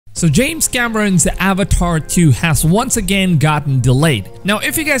So James Cameron's Avatar 2 has once again gotten delayed. Now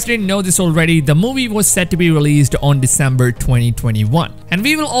if you guys didn't know this already, the movie was set to be released on December 2021. And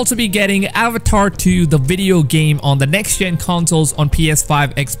we will also be getting Avatar 2 the video game on the next gen consoles on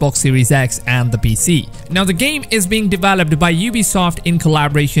PS5, Xbox Series X and the PC. Now the game is being developed by Ubisoft in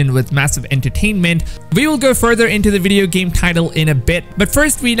collaboration with Massive Entertainment. We will go further into the video game title in a bit, but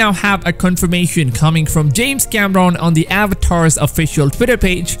first we now have a confirmation coming from James Cameron on the Avatar's official Twitter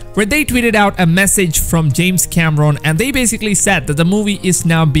page, where they tweeted out a message from James Cameron and they basically said that the movie is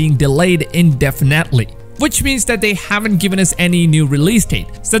now being delayed indefinitely, which means that they haven't given us any new release date.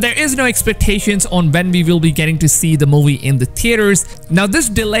 So there is no expectations on when we will be getting to see the movie in the theaters. Now this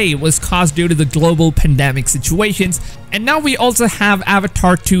delay was caused due to the global pandemic situations, and now we also have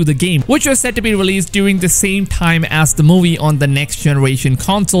Avatar 2 the game, which was set to be released during the same time as the movie on the next generation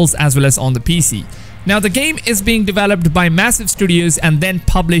consoles as well as on the PC. Now the game is being developed by Massive Studios and then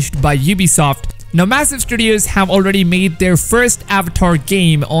published by Ubisoft. Now Massive Studios have already made their first Avatar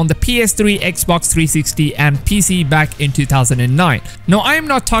game on the PS3, Xbox 360 and PC back in 2009. Now I am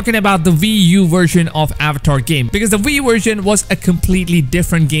not talking about the Wii U version of Avatar game, because the Wii version was a completely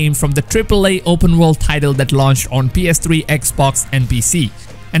different game from the AAA open world title that launched on PS3, Xbox and PC.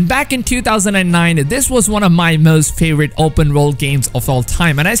 And back in 2009, this was one of my most favorite open world games of all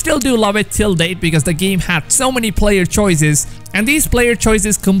time, and I still do love it till date because the game had so many player choices, and these player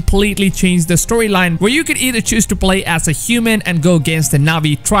choices completely changed the storyline, where you could either choose to play as a human and go against the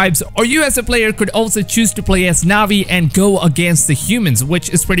Na'vi tribes, or you as a player could also choose to play as Na'vi and go against the humans,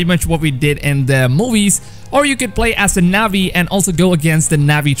 which is pretty much what we did in the movies, or you could play as a Na'vi and also go against the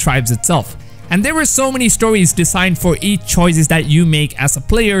Na'vi tribes itself. And there were so many stories designed for each choices that you make as a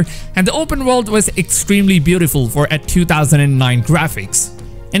player, and the open world was extremely beautiful for a 2009 graphics.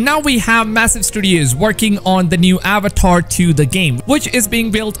 And now we have Massive Studios working on the new Avatar 2 the game, which is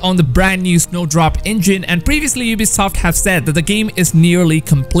being built on the brand new Snowdrop engine, and previously Ubisoft have said that the game is nearly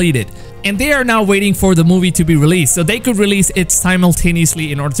completed. And they are now waiting for the movie to be released so they could release it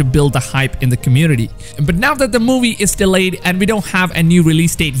simultaneously in order to build the hype in the community. But now that the movie is delayed and we don't have a new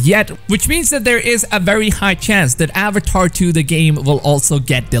release date yet, which means that there is a very high chance that Avatar 2 the game will also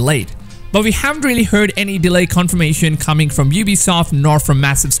get delayed. But we haven't really heard any delay confirmation coming from Ubisoft nor from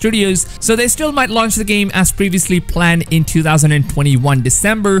Massive Studios, so they still might launch the game as previously planned in 2021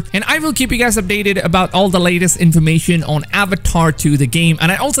 December, and I will keep you guys updated about all the latest information on Avatar 2 the game,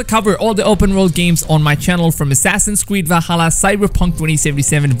 and I also cover all the open world games on my channel from Assassin's Creed Valhalla, Cyberpunk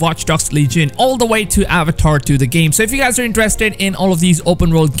 2077, Watch Dogs Legion, all the way to Avatar 2 the game. So if you guys are interested in all of these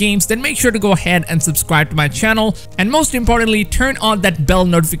open world games, then make sure to go ahead and subscribe to my channel, and most importantly, turn on that bell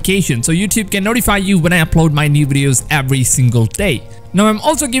notification so YouTube can notify you when I upload my new videos every single day. Now I'm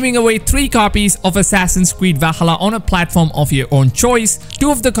also giving away 3 copies of Assassin's Creed Valhalla on a platform of your own choice. 2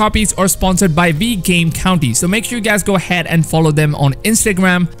 of the copies are sponsored by V Game County, so make sure you guys go ahead and follow them on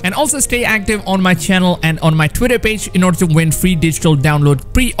Instagram, and also stay active on my channel and on my Twitter page in order to win free digital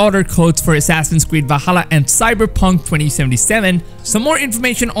download pre-order codes for Assassin's Creed Valhalla and Cyberpunk 2077. Some more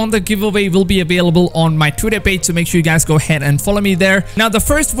information on the giveaway will be available on my Twitter page, so make sure you guys go ahead and follow me there. Now the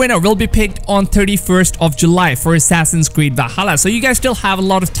first winner will be picked on 31st of July for Assassin's Creed Valhalla, so you guys still have a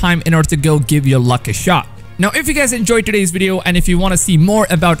lot of time in order to go give your luck a shot. Now if you guys enjoyed today's video and if you want to see more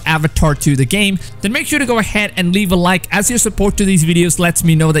about Avatar 2 the game, then make sure to go ahead and leave a like, as your support to these videos lets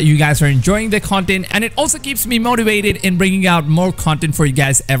me know that you guys are enjoying the content, and it also keeps me motivated in bringing out more content for you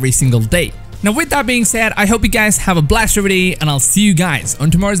guys every single day. Now with that being said, I hope you guys have a blast every day, and I'll see you guys on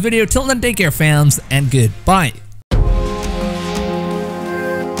tomorrow's video. Till then, take care fams, and goodbye.